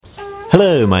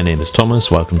Hello, my name is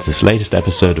Thomas. Welcome to this latest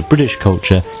episode of British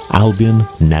Culture, Albion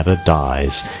Never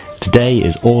Dies. Today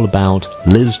is all about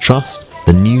Liz Truss,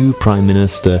 the new Prime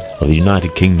Minister of the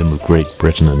United Kingdom of Great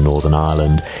Britain and Northern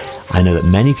Ireland. I know that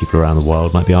many people around the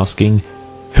world might be asking,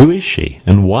 who is she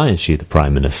and why is she the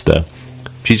Prime Minister?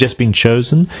 She's just been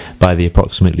chosen by the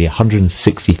approximately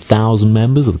 160,000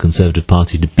 members of the Conservative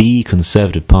Party to be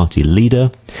Conservative Party leader,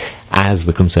 as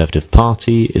the Conservative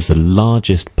Party is the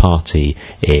largest party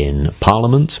in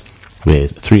Parliament,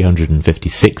 with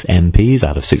 356 MPs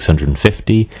out of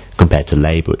 650, compared to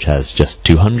Labour, which has just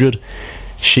 200.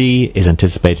 She is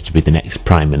anticipated to be the next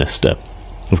Prime Minister.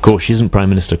 Of course, she isn't Prime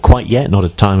Minister quite yet, not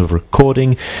at time of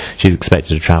recording. She's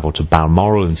expected to travel to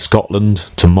Balmoral in Scotland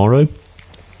tomorrow,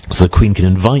 so the Queen can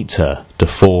invite her to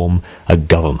form a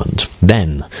government.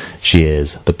 Then she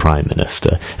is the Prime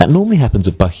Minister. That normally happens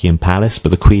at Buckingham Palace, but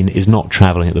the Queen is not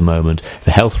travelling at the moment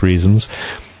for health reasons.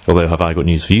 Although, have I got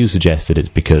news for you suggested, it's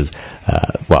because,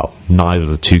 neither of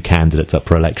the two candidates up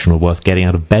for election are worth getting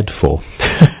out of bed for.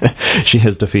 She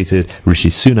has defeated Rishi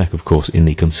Sunak, of course, in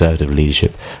the Conservative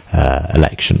leadership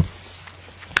election.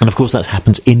 And of course that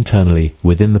happens internally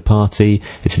within the party.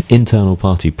 It's an internal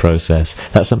party process.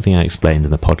 That's something I explained in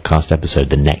the podcast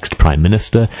episode, The Next Prime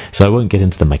Minister, so I won't get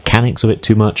into the mechanics of it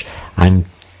too much. I'm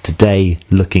today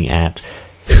looking at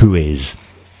who is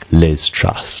Liz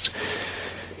Truss.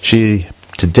 She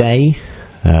today,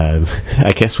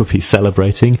 I guess, will be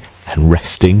celebrating and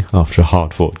resting after a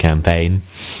hard-fought campaign.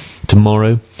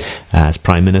 Tomorrow, as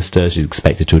Prime Minister, she's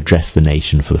expected to address the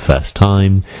nation for the first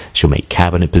time. She'll make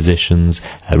cabinet positions,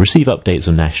 receive updates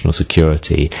on national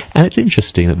security, and it's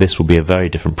interesting that this will be a very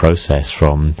different process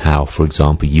from how, for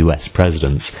example, US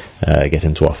presidents get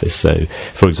into office. So,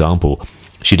 for example,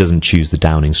 she doesn't choose the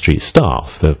Downing Street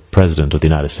staff. The President of the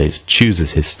United States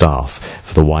chooses his staff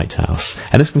for the White House.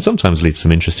 And this can sometimes lead to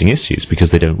some interesting issues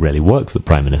because they don't really work for the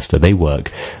Prime Minister. They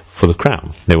work for the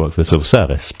Crown. They work for the civil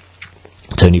service.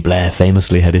 Tony Blair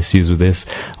famously had issues with this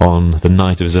on the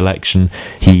night of his election.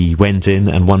 He went in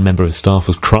and one member of his staff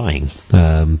was crying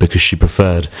because she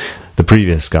preferred the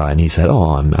previous guy, and he said,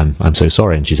 I'm so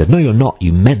sorry, and she said, no, you're not,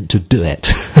 you meant to do it.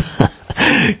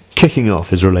 Kicking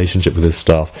off his relationship with his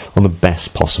staff on the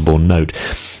best possible note.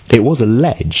 It was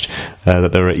alleged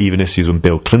that there were even issues when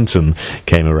Bill Clinton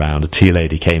came around. A tea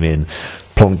lady came in,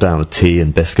 plonked down a tea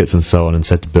and biscuits and so on, and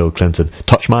said to Bill Clinton,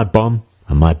 touch my bum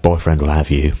and my boyfriend will have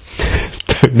you.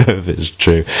 Don't know if it's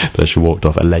true, but as she walked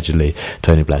off, allegedly,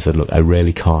 Tony Blair said, look, I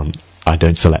really can't. I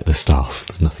don't select the staff.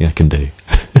 There's nothing I can do.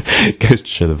 It goes to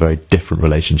show the very different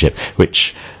relationship,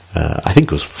 which I think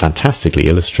was fantastically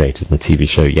illustrated in the TV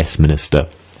show Yes Minister.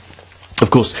 Of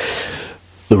course,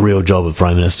 the real job of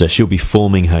Prime Minister, she'll be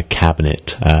forming her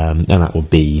cabinet, and that will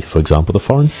be, for example, the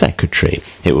Foreign Secretary.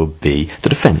 It will be the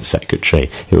Defence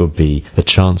Secretary. It will be the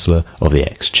Chancellor of the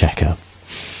Exchequer.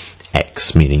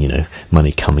 X meaning,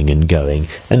 money coming and going,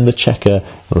 and the checker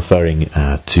referring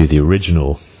to the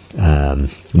original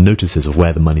notices of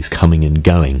where the money's coming and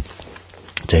going.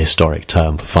 It's a historic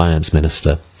term for Finance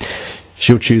Minister.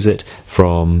 She'll choose it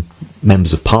from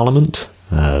members of Parliament,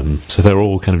 so they're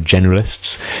all kind of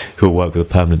generalists who will work with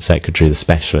the Permanent Secretary, the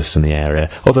specialists in the area,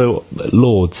 although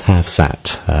Lords have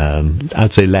sat,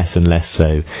 I'd say less and less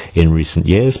so in recent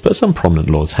years, but some prominent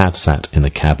Lords have sat in the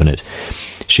Cabinet.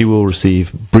 She will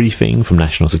receive briefing from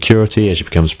National Security as she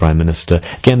becomes Prime Minister.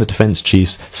 Again, the Defence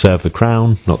Chiefs serve the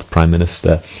Crown, not the Prime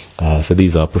Minister, so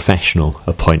these are professional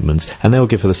appointments, and they'll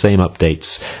give her the same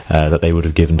updates that they would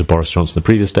have given to Boris Johnson the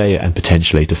previous day, and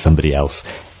potentially to somebody else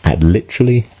at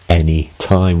literally any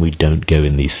time. We don't go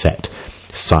in these set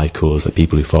cycles that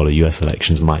people who follow US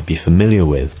elections might be familiar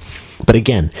with. But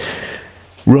again,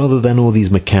 rather than all these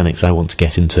mechanics, I want to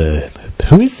get into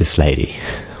who is this lady?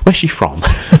 Where's she from?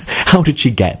 How did she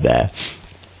get there?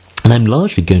 And I'm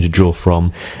largely going to draw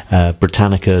from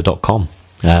Britannica.com.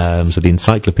 So the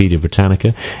Encyclopedia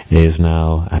Britannica is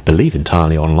now, I believe,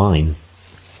 entirely online.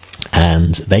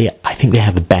 And I think they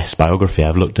have the best biography.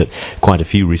 I've looked at quite a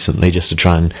few recently just to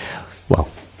try and,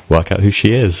 work out who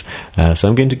she is. So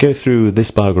I'm going to go through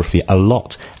this biography a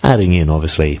lot, adding in,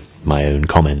 obviously, my own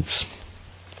comments.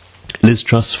 Liz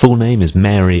Truss' full name is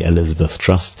Mary Elizabeth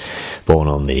Truss, born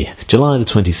on the July the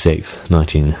 26th,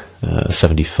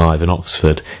 1975 in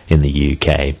Oxford in the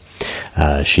UK.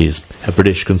 She is a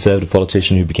British Conservative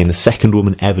politician who became the second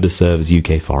woman ever to serve as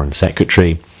UK Foreign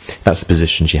Secretary. That's the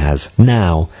position she has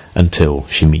now until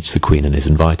she meets the Queen and is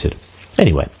invited.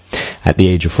 Anyway, At the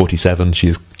age of 47, she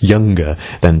is younger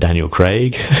than Daniel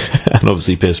Craig, and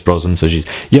obviously Pierce Brosnan, so she's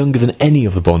younger than any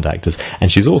of the Bond actors,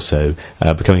 and she's also,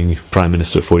 becoming Prime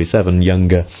Minister at 47,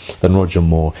 younger than Roger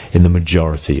Moore in the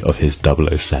majority of his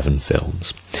 007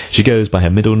 films. She goes by her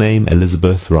middle name,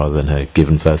 Elizabeth, rather than her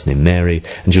given first name, Mary,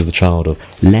 and she was the child of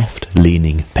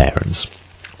left-leaning parents.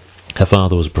 Her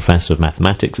father was a professor of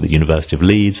mathematics at the University of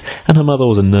Leeds, and her mother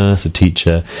was a nurse, a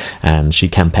teacher, and she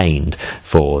campaigned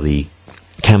for the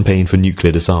Campaign for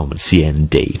Nuclear Disarmament,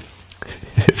 CND.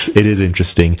 It is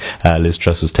interesting. Liz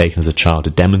Truss was taken as a child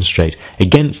to demonstrate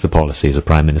against the policies of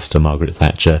Prime Minister Margaret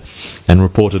Thatcher, and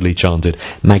reportedly chanted,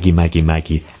 "Maggie, Maggie,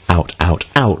 Maggie, out, out,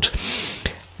 out,"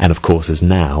 and of course is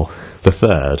now the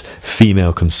third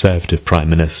female Conservative Prime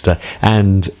Minister,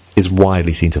 and is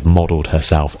widely seen to have modelled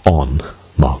herself on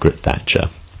Margaret Thatcher.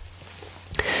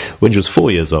 When she was 4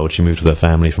 years old, she moved with her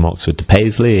family from Oxford to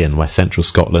Paisley in west central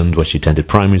Scotland, where she attended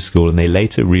primary school, and they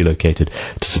later relocated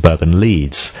to suburban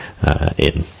Leeds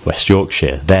in West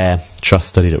Yorkshire. There, Truss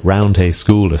studied at Roundhay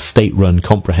School, a state-run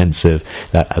comprehensive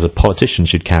that, as a politician,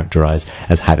 she'd characterise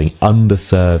as having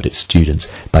underserved its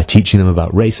students by teaching them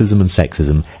about racism and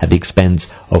sexism at the expense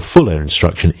of fuller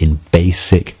instruction in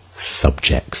basic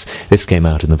subjects. This came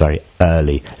out in the very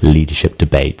early leadership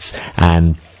debates,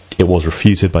 and it was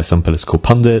refuted by some political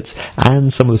pundits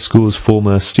and some of the school's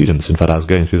former students. In fact, I was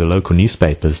going through the local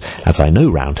newspapers, as I know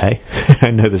Roundhay.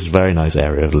 I know this very nice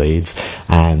area of Leeds,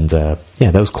 and there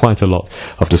was quite a lot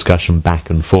of discussion back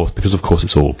and forth, because of course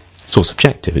it's all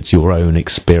subjective. It's your own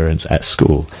experience at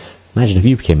school. Imagine if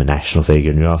you became a national figure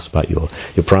and you asked about your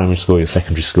primary school, your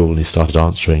secondary school, and you started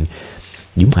answering.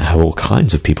 You might have all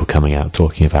kinds of people coming out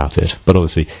talking about it. But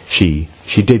obviously she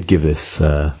did give this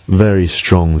very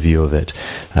strong view of it,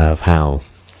 of how,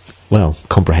 well,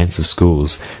 comprehensive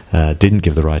schools didn't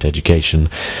give the right education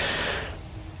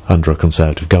under a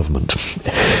Conservative government.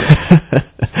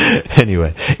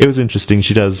 Anyway, it was interesting.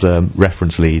 She does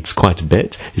reference Leeds quite a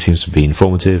bit. It seems to be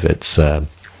informative.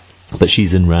 But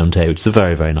she's in Roundhay, which is a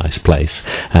very, very nice place,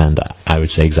 and I would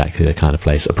say exactly the kind of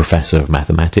place a professor of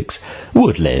mathematics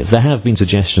would live. There have been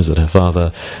suggestions that her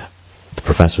father, the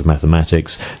professor of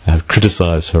mathematics,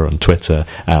 criticised her on Twitter,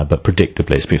 but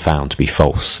predictably it's been found to be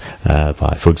false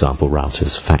by, for example,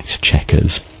 Reuters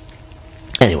fact-checkers.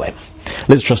 Anyway,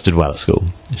 Liz Truss did well at school.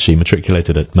 She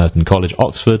matriculated at Merton College,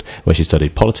 Oxford, where she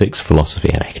studied politics, philosophy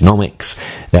and economics.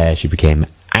 There she became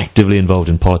actively involved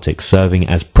in politics, serving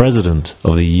as president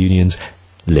of the Union's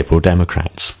Liberal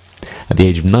Democrats. At the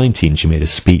age of 19, she made a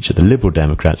speech at the Liberal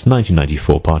Democrats'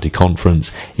 1994 party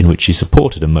conference, in which she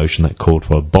supported a motion that called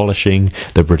for abolishing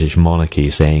the British monarchy,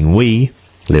 saying, "We,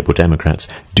 Liberal Democrats,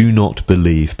 do not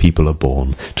believe people are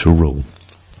born to rule."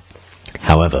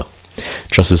 However,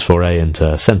 Truss's foray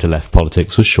into centre-left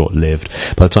politics was short-lived.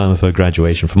 By the time of her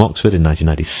graduation from Oxford in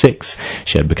 1996,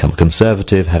 she had become a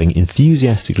Conservative, having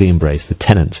enthusiastically embraced the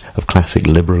tenets of classic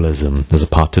liberalism as a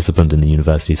participant in the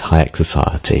university's Hayek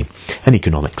Society, an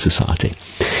economic society.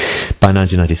 By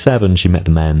 1997, she met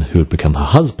the man who would become her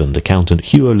husband, accountant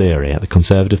Hugh O'Leary, at the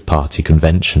Conservative Party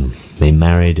convention. They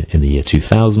married in the year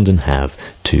 2000 and have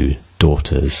 2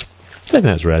 daughters. I think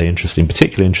that's really interesting,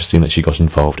 particularly interesting that she got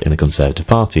involved in the Conservative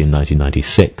Party in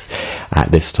 1996.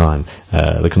 At this time,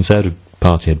 the Conservative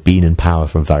Party had been in power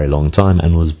for a very long time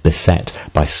and was beset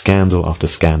by scandal after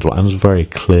scandal, and was very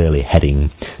clearly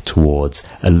heading towards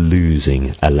a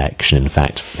losing election. In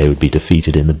fact, they would be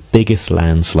defeated in the biggest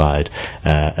landslide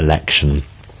election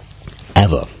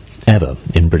ever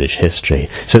in British history.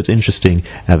 So it's interesting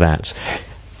that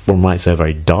one might say a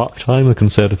very dark time in the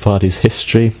Conservative Party's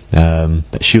history,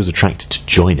 that she was attracted to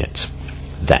join it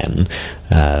then.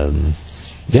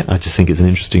 I just think it's an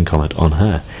interesting comment on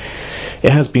her.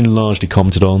 It has been largely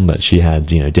commented on that she had,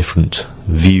 different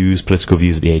views, political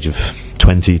views at the age of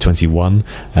 20, 21,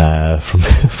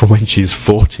 from when she's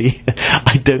 40.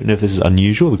 I don't know if this is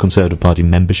unusual, the Conservative Party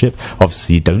membership.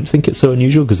 Obviously, you don't think it's so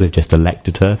unusual because they've just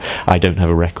elected her. I don't have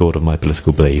a record of my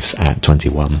political beliefs at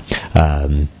 21.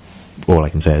 All I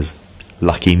can say is,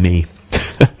 lucky me.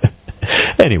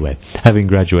 Anyway, having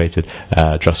graduated,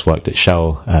 Truss worked at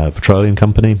Shell Petroleum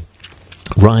Company,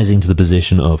 rising to the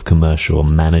position of commercial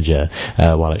manager.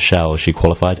 While at Shell, she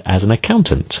qualified as an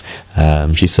accountant.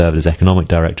 She served as economic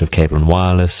director of Cable and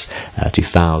Wireless,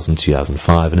 2000,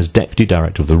 2005, and as deputy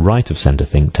director of the right of centre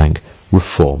think tank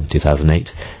Reform,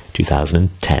 2008,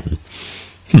 2010.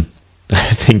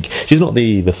 I think she's not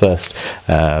the first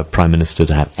Prime Minister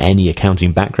to have any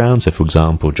accounting background. So, for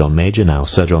example, John Major, now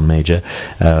Sir John Major,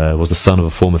 was the son of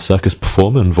a former circus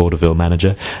performer and vaudeville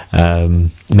manager.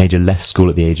 Major left school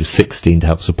at the age of 16 to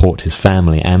help support his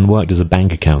family and worked as a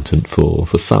bank accountant for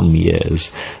some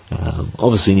years.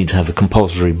 Obviously, you need to have the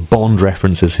compulsory Bond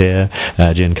references here.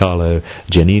 Giancarlo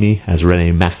Giannini, as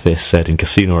René Mathis said in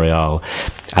Casino Royale,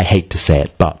 I hate to say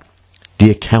it, but the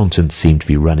accountants seem to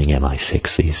be running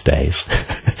MI6 these days.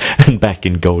 And back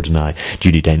in GoldenEye,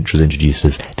 Judi Dench was introduced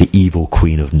as the evil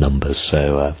queen of numbers.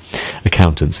 So,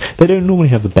 accountants, they don't normally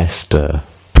have the best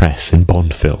press in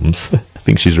Bond films. I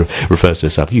think she refers to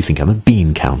herself, you think I'm a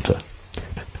bean counter.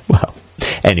 Well,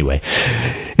 anyway,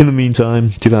 in the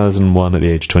meantime, 2001, at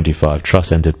the age of 25,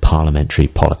 Truss entered parliamentary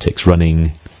politics,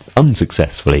 running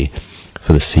unsuccessfully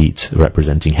for the seat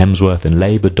representing Hemsworth in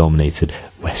Labour-dominated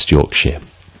West Yorkshire.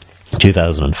 In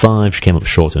 2005, she came up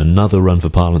short in another run for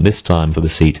Parliament, this time for the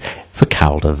seat for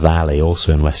Calder Valley,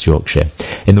 also in West Yorkshire.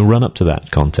 In the run-up to that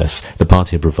contest, the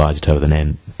party had provided her with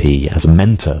an MP as a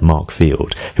mentor, Mark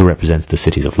Field, who represented the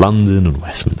cities of London and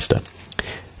Westminster.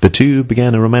 The two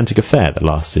began a romantic affair that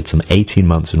lasted some 18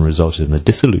 months and resulted in the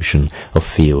dissolution of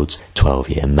Field's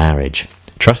 12-year marriage.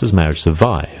 Truss's marriage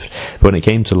survived, but when it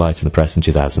came to light in the press in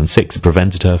 2006, it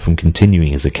prevented her from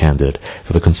continuing as a candidate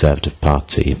for the Conservative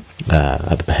Party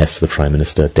at the behest of the Prime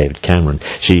Minister David Cameron.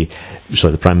 The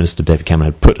Prime Minister David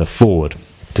Cameron had put her forward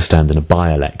to stand in a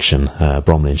by-election,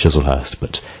 Bromley and Chislehurst,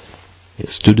 but it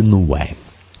stood in the way.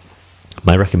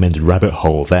 My recommended rabbit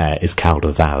hole there is Calder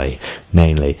Valley,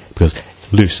 mainly because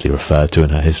it's loosely referred to in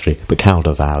her history, but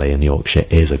Calder Valley in Yorkshire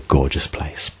is a gorgeous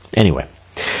place. Anyway,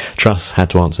 Truss had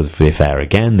to answer for the affair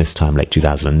again, this time late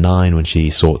 2009, when she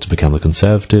sought to become the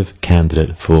Conservative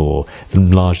candidate for the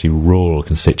largely rural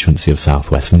constituency of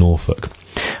southwest Norfolk.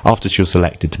 After she was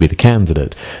selected to be the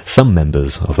candidate, some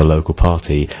members of the local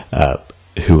party,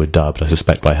 who were dubbed, I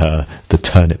suspect by her, the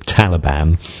Turnip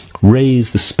Taliban,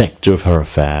 raised the spectre of her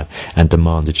affair and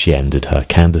demanded she ended her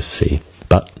candidacy.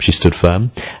 But she stood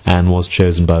firm and was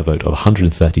chosen by a vote of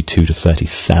 132 to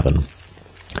 37.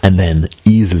 And then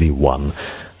easily won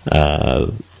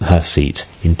her seat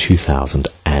in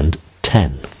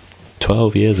 2010,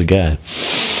 12 years ago.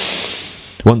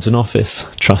 Once in office,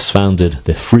 Truss founded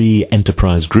the Free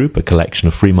Enterprise Group, a collection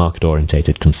of free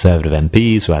market-orientated Conservative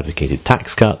MPs who advocated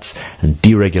tax cuts and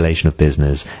deregulation of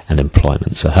business and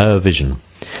employment. So her vision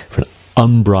for an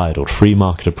unbridled free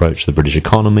market approach to the British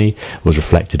economy was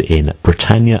reflected in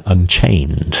Britannia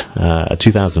Unchained, a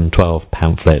 2012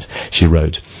 pamphlet she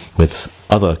wrote with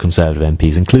other Conservative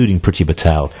MPs, including Priti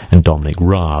Patel and Dominic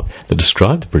Raab, that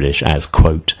described the British as,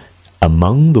 quote,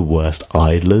 among the worst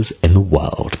idlers in the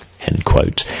world, end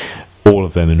quote. All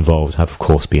of them involved have, of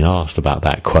course, been asked about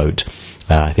that quote.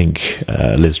 I think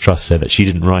Liz Truss said that she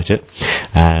didn't write it,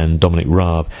 and Dominic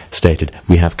Raab stated,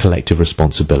 we have collective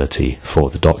responsibility for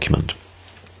the document.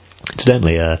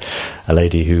 Incidentally, a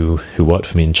lady who worked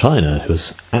for me in China, who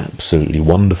was absolutely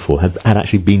wonderful, had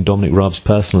actually been Dominic Raab's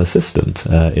personal assistant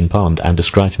in Parliament, and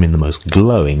described him in the most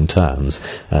glowing terms,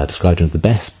 described him as the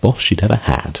best boss she'd ever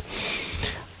had.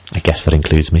 I guess that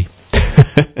includes me.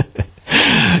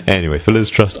 Anyway, for Liz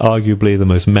Truss, arguably the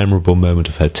most memorable moment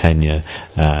of her tenure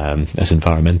as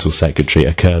Environmental Secretary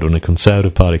occurred on a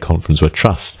Conservative Party conference where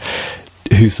Truss,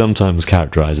 who sometimes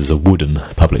characterised as a wooden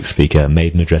public speaker,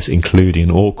 made an address including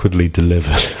an awkwardly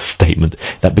delivered statement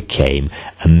that became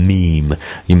a meme.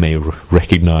 You may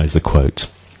recognise the quote,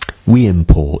 we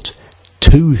import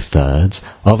 2/3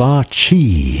 of our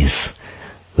cheese.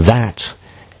 That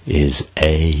is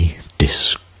a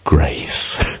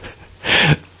disgrace.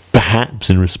 Perhaps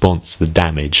in response to the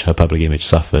damage her public image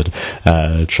suffered,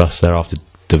 Truss thereafter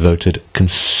devoted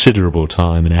considerable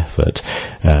time and effort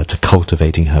to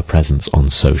cultivating her presence on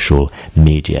social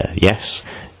media. Yes,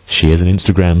 she is an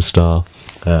Instagram star.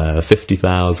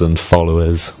 50,000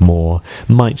 followers more.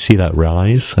 Might see that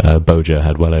rise. Bojo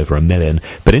had well over 1 million.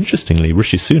 But interestingly,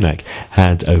 Rishi Sunak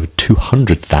had over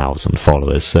 200,000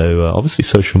 followers. So obviously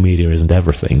social media isn't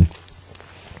everything.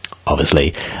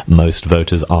 Obviously, most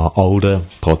voters are older.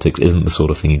 Politics isn't the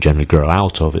sort of thing you generally grow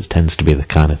out of. It tends to be the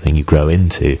kind of thing you grow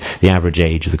into. The average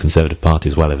age of the Conservative Party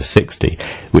is well over 60,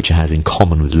 which it has in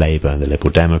common with Labour and the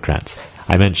Liberal Democrats.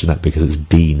 I mention that because it's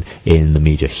been in the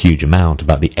media a huge amount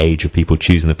about the age of people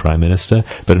choosing the Prime Minister,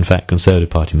 but in fact Conservative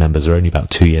Party members are only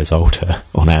about 2 years older,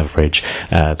 on average,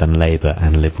 than Labour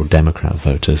and Liberal Democrat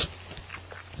voters.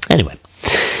 Anyway,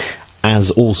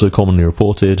 as also commonly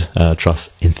reported,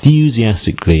 Truss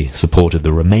enthusiastically supported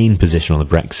the Remain position on the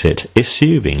Brexit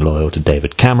issue, being loyal to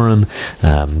David Cameron,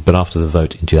 but after the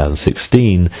vote in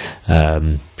 2016,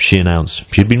 she announced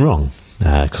she'd been wrong.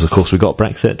 because of course we got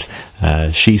Brexit.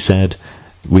 She said,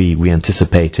 we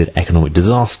anticipated economic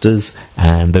disasters,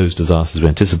 and those disasters we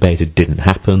anticipated didn't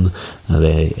happen.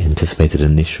 They anticipated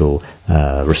an initial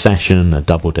recession, a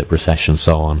double-dip recession,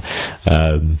 so on.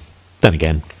 Then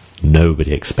again,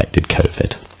 nobody expected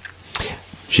COVID.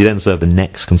 She then served the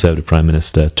next Conservative Prime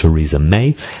Minister, Theresa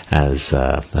May, as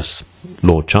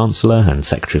Lord Chancellor and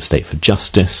Secretary of State for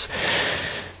Justice.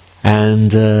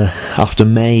 And after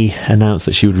May announced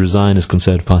that she would resign as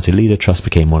Conservative Party leader, Truss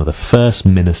became one of the first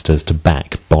ministers to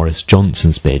back Boris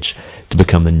Johnson's bid to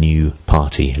become the new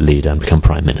party leader and become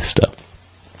Prime Minister.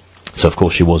 So, of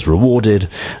course, she was rewarded,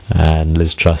 and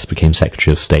Liz Truss became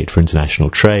Secretary of State for International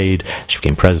Trade. She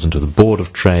became President of the Board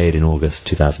of Trade in August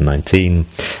 2019,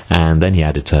 and then he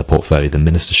added to her portfolio the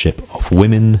Ministership of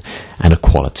Women and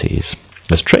Equalities.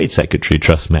 As Trade Secretary,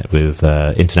 Truss met with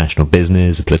international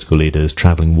business and political leaders,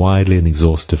 travelling widely and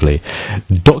exhaustively,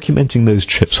 documenting those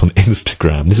trips on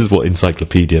Instagram. This is what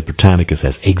Encyclopedia Britannica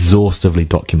says, exhaustively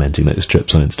documenting those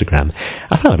trips on Instagram.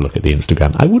 I've had a look at the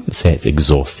Instagram. I wouldn't say it's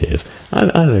exhaustive.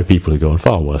 I know people who go on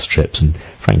far worse trips and,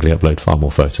 frankly, upload far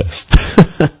more photos.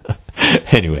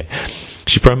 Anyway,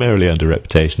 she primarily earned a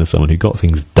reputation as someone who got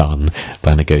things done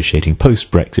by negotiating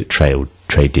post-Brexit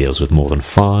trade deals with more than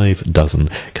 6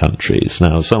 countries.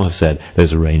 Now, some have said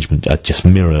those arrangements just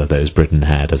mirror those Britain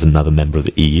had as another member of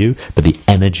the EU, but the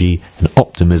energy and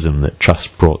optimism that Truss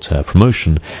brought to her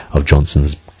promotion of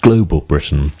Johnson's global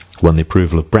Britain won the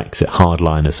approval of Brexit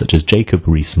hardliners such as Jacob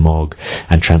Rees-Mogg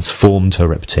and transformed her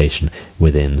reputation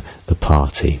within the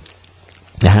party.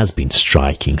 It has been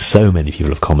striking. So many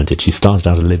people have commented. She started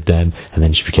out a Lib Dem, and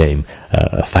then she became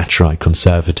a Thatcherite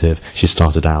conservative. She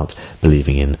started out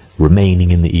believing in remaining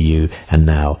in the EU, and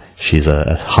now she's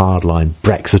a hardline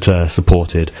Brexiter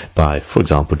supported by, for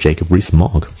example, Jacob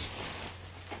Rees-Mogg.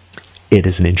 It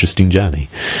is an interesting journey.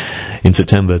 In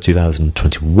September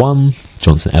 2021,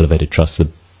 Johnson elevated Truss to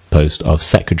the post of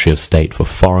Secretary of State for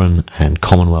Foreign and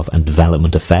Commonwealth and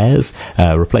Development Affairs,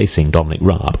 replacing Dominic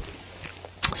Raab.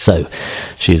 So,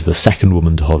 she is the second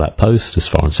woman to hold that post as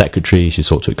Foreign Secretary. She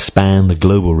sought to expand the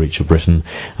global reach of Britain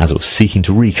as it was seeking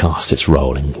to recast its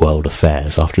role in world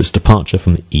affairs after its departure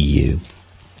from the EU.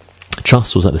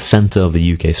 Truss was at the centre of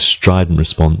the UK's strident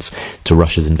response to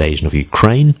Russia's invasion of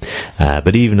Ukraine,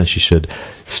 but even as she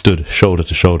stood shoulder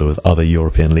to shoulder with other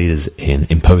European leaders in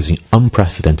imposing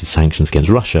unprecedented sanctions against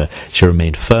Russia, she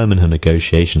remained firm in her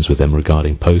negotiations with them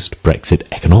regarding post-Brexit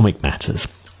economic matters.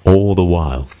 All the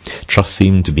while, Truss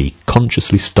seemed to be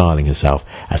consciously styling herself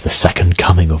as the second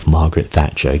coming of Margaret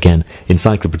Thatcher. Again,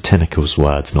 Encyclopedia Britannica's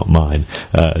words, not mine,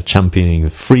 championing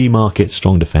free market,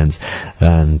 strong defence,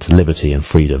 and liberty and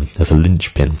freedom as a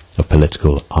linchpin of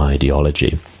political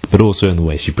ideology. But also in the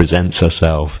way she presents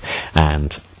herself,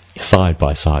 and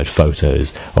side-by-side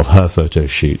photos of her photo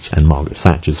shoots and Margaret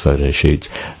Thatcher's photo shoots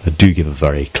do give a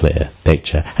very clear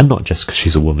picture. And not just because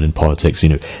she's a woman in politics,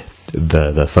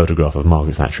 the photograph of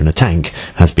Margaret Thatcher in a tank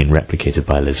has been replicated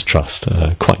by Liz Truss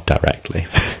quite directly.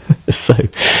 So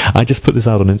I just put this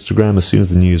out on Instagram as soon as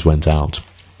the news went out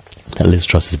that Liz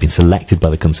Truss has been selected by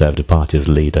the Conservative Party as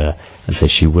leader, and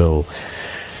says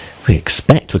we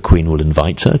expect the Queen will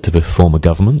invite her to form a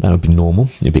government. That would be normal.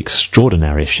 It would be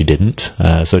extraordinary if she didn't.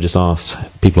 So I just asked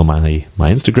people on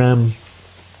my Instagram,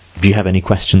 if you have any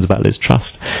questions about Liz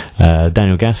Truss.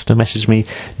 Daniel Gaster messaged me,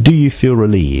 do you feel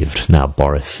relieved now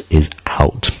Boris is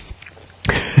out?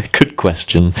 Good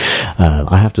question.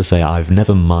 I have to say I've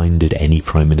never minded any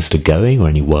Prime Minister going or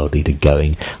any world leader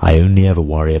going. I only ever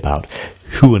worry about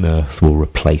who on earth will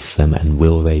replace them and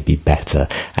will they be better.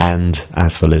 And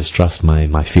as for Liz Truss,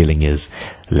 my feeling is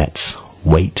let's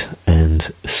wait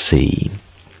and see.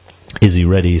 Izzy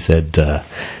Reddy said,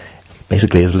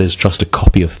 basically, is Liz Truss a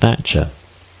copy of Thatcher?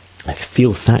 I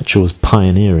feel Thatcher was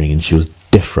pioneering and she was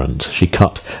different. She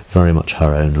cut very much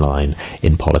her own line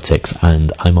in politics,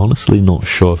 and I'm honestly not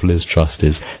sure if Liz Truss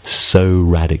is so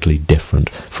radically different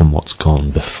from what's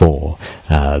gone before.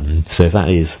 So if that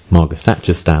is Margaret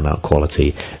Thatcher's standout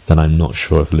quality, then I'm not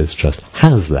sure if Liz Truss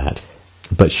has that,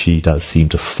 but she does seem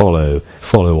to follow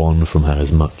on from her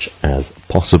as much as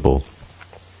possible.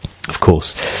 Of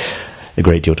course, a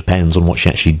great deal depends on what she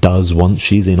actually does once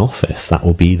she's in office. That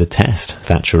will be the test.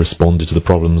 Thatcher responded to the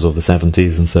problems of the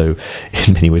 70s and so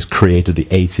in many ways created the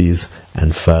 80s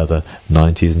and further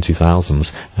 90s and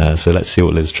 2000s. So let's see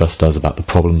what Liz Truss does about the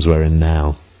problems we're in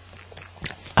now.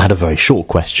 I had a very short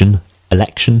question.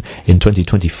 Election in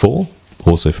 2024,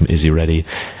 also from Izzy Reddy.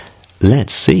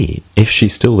 Let's see if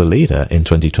she's still the leader in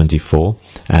 2024,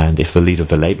 and if the leader of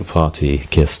the Labour Party,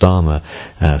 Keir Starmer,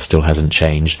 still hasn't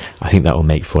changed. I think that will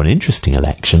make for an interesting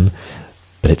election.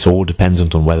 but it's all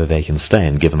dependent on whether they can stay,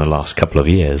 and given the last couple of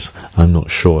years, I'm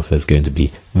not sure if there's going to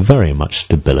be very much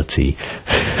stability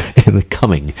in the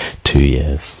coming 2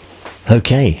 years.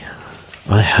 Okay,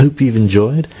 I hope you've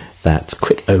enjoyed that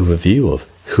quick overview of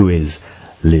who is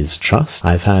Liz Truss.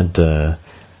 I've had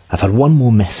one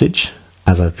more message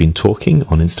as I've been talking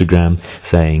on Instagram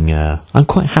saying I'm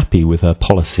quite happy with her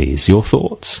policies. Your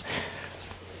thoughts?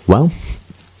 Well,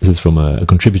 this is from a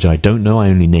contributor I don't know. I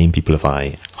only name people if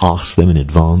I ask them in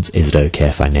advance. Is it okay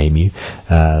if I name you?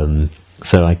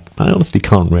 So I honestly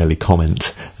can't really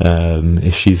comment.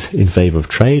 If she's in favour of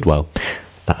trade, well,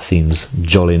 that seems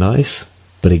jolly nice.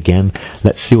 But again,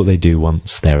 let's see what they do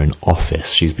once they're in office.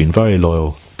 She's been very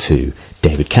loyal to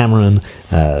David Cameron.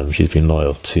 She's been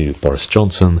loyal to Boris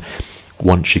Johnson.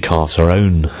 Once she carves her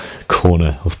own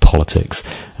corner of politics,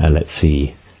 let's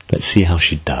see how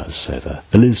she does. So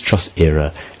the Liz Truss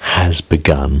era has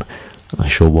begun. I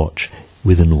shall watch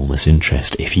with enormous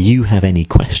interest. If you have any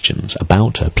questions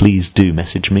about her, please do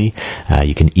message me.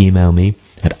 You can email me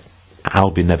at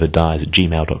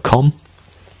albionneverdies@gmail.com.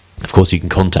 Of course, you can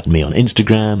contact me on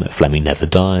Instagram at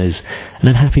FlemingNeverDies, and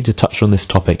I'm happy to touch on this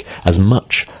topic as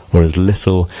much or as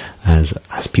little as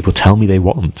people tell me they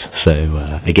want.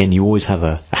 So, again, you always have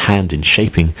a hand in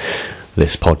shaping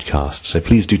this podcast, so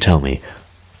please do tell me,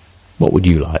 what would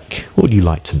you like? What would you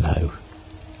like to know?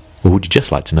 Or would you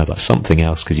just like to know about something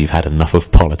else because you've had enough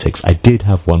of politics? I did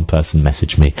have one person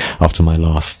message me after my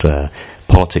last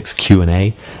politics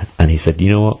Q&A, and he said, you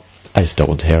know what, I just don't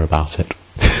want to hear about it.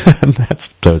 And that's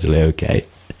totally okay.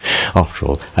 After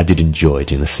all, I did enjoy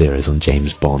doing the series on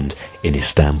James Bond in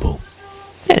Istanbul.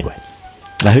 Anyway,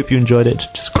 I hope you enjoyed it.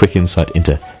 Just a quick insight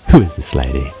into who is this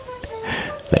lady.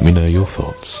 Let me know your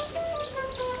thoughts.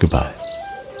 Goodbye.